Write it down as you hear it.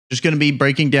just going to be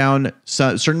breaking down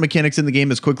certain mechanics in the game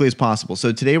as quickly as possible.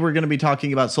 So today we're going to be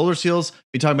talking about solar seals.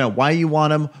 We're talking about why you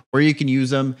want them, where you can use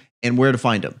them, and where to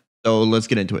find them. So let's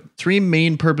get into it. 3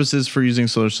 main purposes for using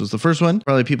solar seals. The first one,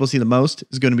 probably people see the most,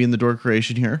 is going to be in the door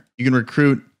creation here. You can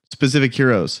recruit specific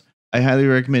heroes. I highly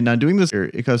recommend not doing this.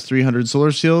 It costs 300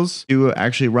 solar seals to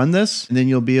actually run this. And then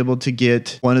you'll be able to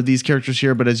get one of these characters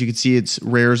here. But as you can see, it's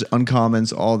rares,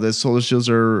 uncommons, all this. Solar seals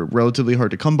are relatively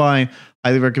hard to come by.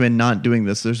 Highly recommend not doing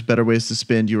this. There's better ways to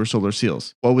spend your solar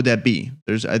seals. What would that be?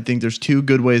 I think there's 2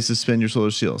 good ways to spend your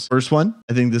solar seals. First one,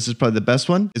 I think this is probably the best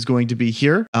one, is going to be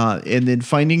here. And then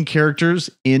finding characters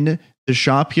in the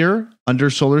shop here under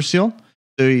solar seal.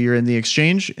 So you're in the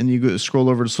exchange and you go scroll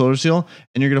over to Solarseal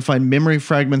and you're going to find memory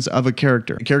fragments of a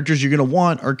character. The characters you're going to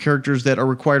want are characters that are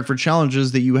required for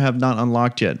challenges that you have not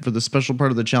unlocked yet for the special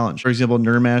part of the challenge. For example,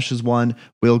 Nurmash is one,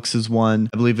 Wilkes is one,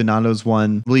 I believe Inado is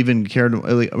one, I believe in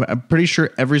I'm pretty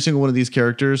sure every single one of these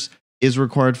characters is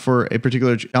required for a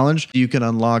particular challenge. You can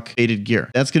unlock faded gear.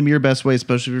 That's going to be your best way,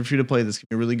 especially if you're free to play. This can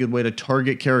be a really good way to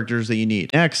target characters that you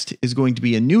need. Next is going to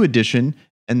be a new addition,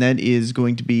 and that is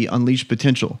going to be Unleash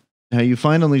Potential. How you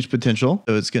find Unleash Potential,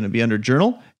 so it's going to be under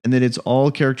Journal, and then it's all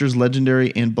characters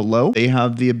legendary and below. They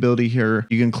have the ability here.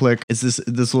 You can click, it's this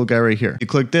little guy right here. You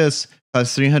click this,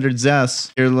 costs 300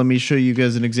 Zest. Here, let me show you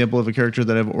guys an example of a character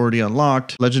that I've already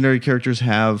unlocked. Legendary characters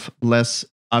have less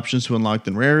options to unlock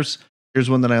than rares. Here's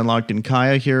one that I unlocked in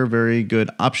Kaya here. Very good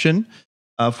option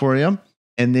for you.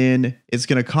 And then it's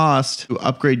going to cost, to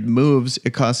upgrade moves,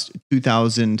 it costs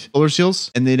 2,000 solar seals.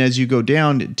 And then as you go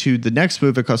down to the next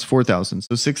move, it costs 4,000.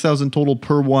 So 6,000 total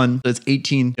per one. That's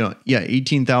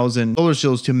 18,000 solar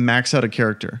seals to max out a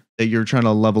character that you're trying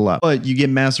to level up. But you get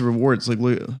massive rewards,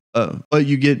 but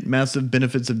you get massive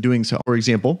benefits of doing so. For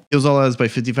example, heals all odds by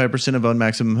 55% of own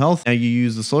maximum health. Now you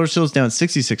use the solar seals down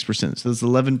 66%. So that's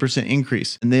 11%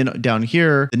 increase. And then down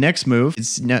here, the next move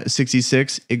is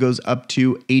 66. It goes up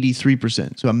to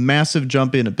 83%. So a massive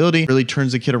jump in ability really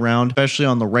turns the kit around, especially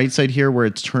on the right side here where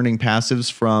it's turning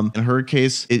passives from, in her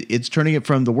case, it's turning it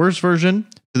from the worst version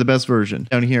to the best version.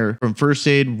 Down here from first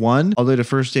aid 1 all the way to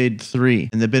first aid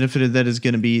 3. And the benefit of that is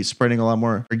going to be spreading a lot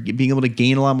more, or being able to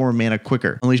gain a lot more mana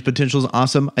quicker. Unleash Potential is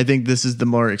awesome. I think this is the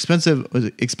more expensive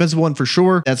one for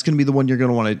sure. That's going to be the one you're going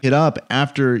to want to hit up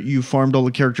after you farmed all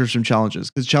the characters from challenges,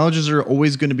 because challenges are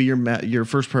always going to be your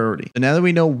first priority. So now that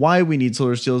we know why we need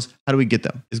solar seals, how do we get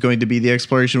them? Is going to be the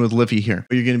exploration with Liffy here.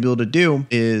 What you're going to be able to do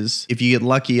is, if you get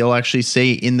lucky, it'll actually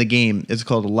say in the game, it's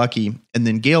called a lucky, and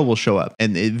then Gale will show up.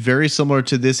 And it's very similar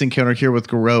to this encounter here with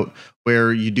Garrote,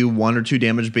 where you do 1 or 2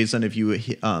 damage based on if you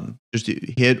just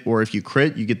hit or if you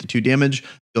crit, you get the 2 damage.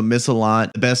 You'll miss a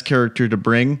lot. The best character to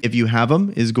bring, if you have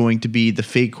them, is going to be the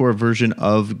Fate Core version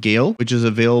of Gale, which is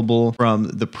available from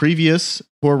the previous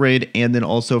core raid and then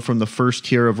also from the first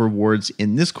tier of rewards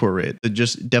in this core raid. So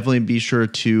just definitely be sure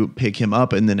to pick him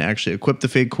up and then actually equip the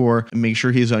Fate Core and make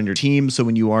sure he's on your team. So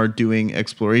when you are doing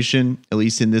exploration, at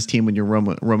least in this team, when you're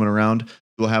roaming around,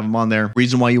 you'll have him on there.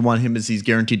 Reason why you want him is he's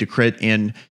guaranteed to crit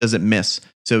and doesn't miss.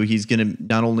 So he's going to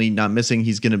not only not missing,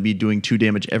 he's going to be doing 2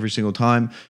 damage every single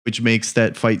time, which makes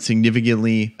that fight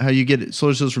significantly. How you get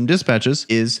solar seals from dispatches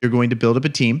is you're going to build up a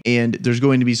team, and there's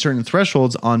going to be certain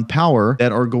thresholds on power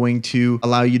that are going to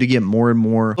allow you to get more and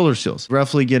more solar seals.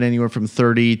 Roughly get anywhere from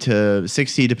 30 to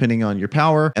 60 depending on your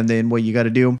power. And then what you got to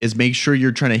do is make sure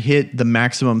you're trying to hit the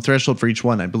maximum threshold for each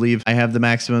one. I believe I have the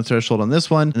maximum threshold on this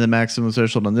one and the maximum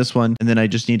threshold on this one, and then I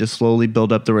just need to slowly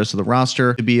build up the rest of the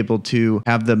roster to be able to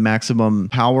have the maximum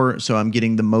power, so I'm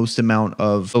getting the most amount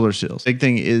of solar seals. Big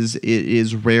thing is it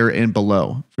is rare and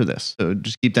below for this, so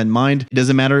just keep that in mind. It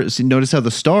doesn't matter. So notice how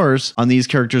the stars on these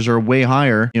characters are way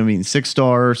higher. You know what I mean?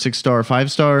 6-star, 6-star,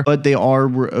 5-star, but they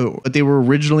were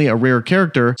originally a rare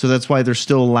character, so that's why they're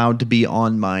still allowed to be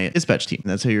on my dispatch team.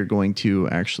 And that's how you're going to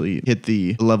actually hit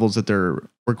the levels that they're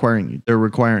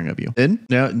requiring of you. Then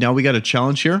now we got a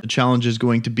challenge here. The challenge is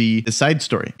going to be the side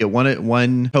story. Get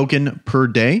one token per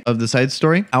day of the side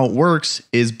story. How it works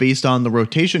is based on the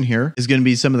rotation here is going to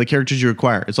be some of the characters you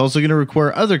require. It's also going to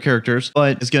require other characters,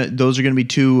 but those are going to be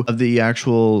 2 of the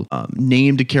actual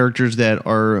named characters that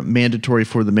are mandatory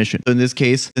for the mission. So in this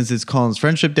case, since it's Colin's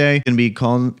Friendship Day, it's going to be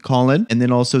Colin and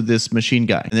then also this machine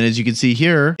guy. And then as you can see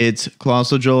here, it's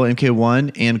Colossal Joel,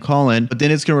 MK1, and Colin, but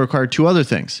then it's going to require 2 other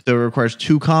things. So it requires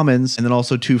 2 commons and then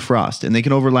also 2 frost, and they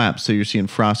can overlap. So you're seeing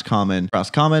frost common,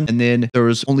 and then there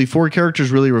was only 4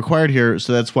 characters really required here.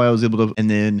 So that's why I was able to, and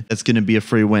then that's going to be a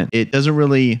free win. It doesn't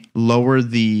really lower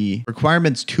the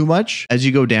requirements too much as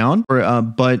you go down,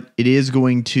 but but it is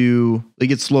going to,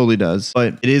 like, it slowly does,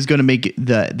 but it is going to make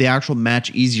the actual match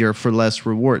easier for less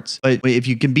rewards. But if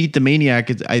you can beat the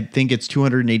Maniac, I think it's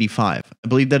 285. I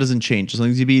believe that doesn't change. As long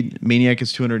as you beat Maniac,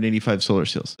 it's 285 Solar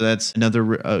Seals. So that's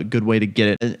another good way to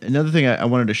get it. Another thing I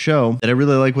wanted to show that I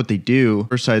really like what they do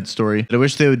for side story that I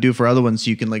wish they would do for other ones,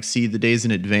 so you can like see the days in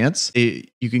advance.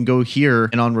 You can go here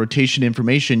and on rotation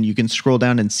information, you can scroll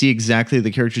down and see exactly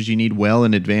the characters you need well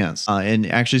in advance, and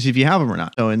actually see if you have them or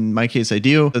not. So in my case, I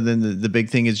do. So then the big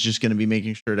thing is just going to be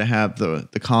making sure to have the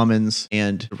commons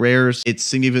and the rares. It's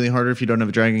significantly harder if you don't have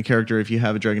a dragon character. If you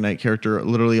have a Dragon Knight character,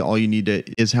 literally all you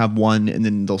need is have one, and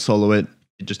then they'll solo it.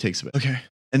 It just takes a bit. Okay.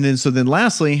 And then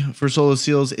lastly, for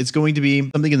Solarseals, it's going to be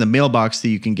something in the mailbox that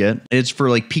you can get. It's for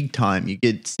like peak time. You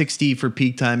get 60 for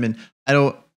peak time, and I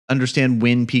don't understand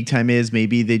when peak time is.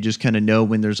 Maybe they just kind of know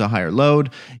when there's a higher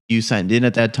load. You signed in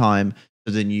at that time,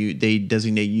 so then they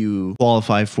designate you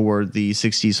qualify for the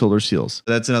 60 Solarseals. So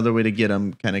that's another way to get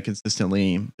them kind of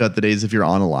consistently throughout the days if you're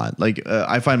on a lot. Like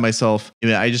I find myself,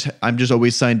 I'm just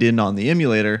always signed in on the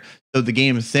emulator. So the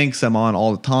game thinks I'm on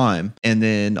all the time, and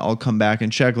then I'll come back and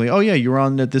check, like, oh yeah, you were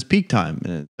on at this peak time,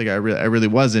 and it's like I really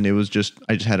wasn't. It was just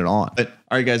I just had it on. But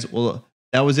all right, guys, well,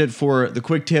 that was it for the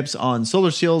quick tips on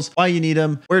Solarseals, why you need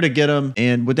them, where to get them,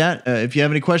 and with that, if you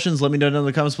have any questions, let me know down in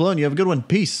the comments below, and you have a good one.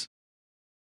 Peace.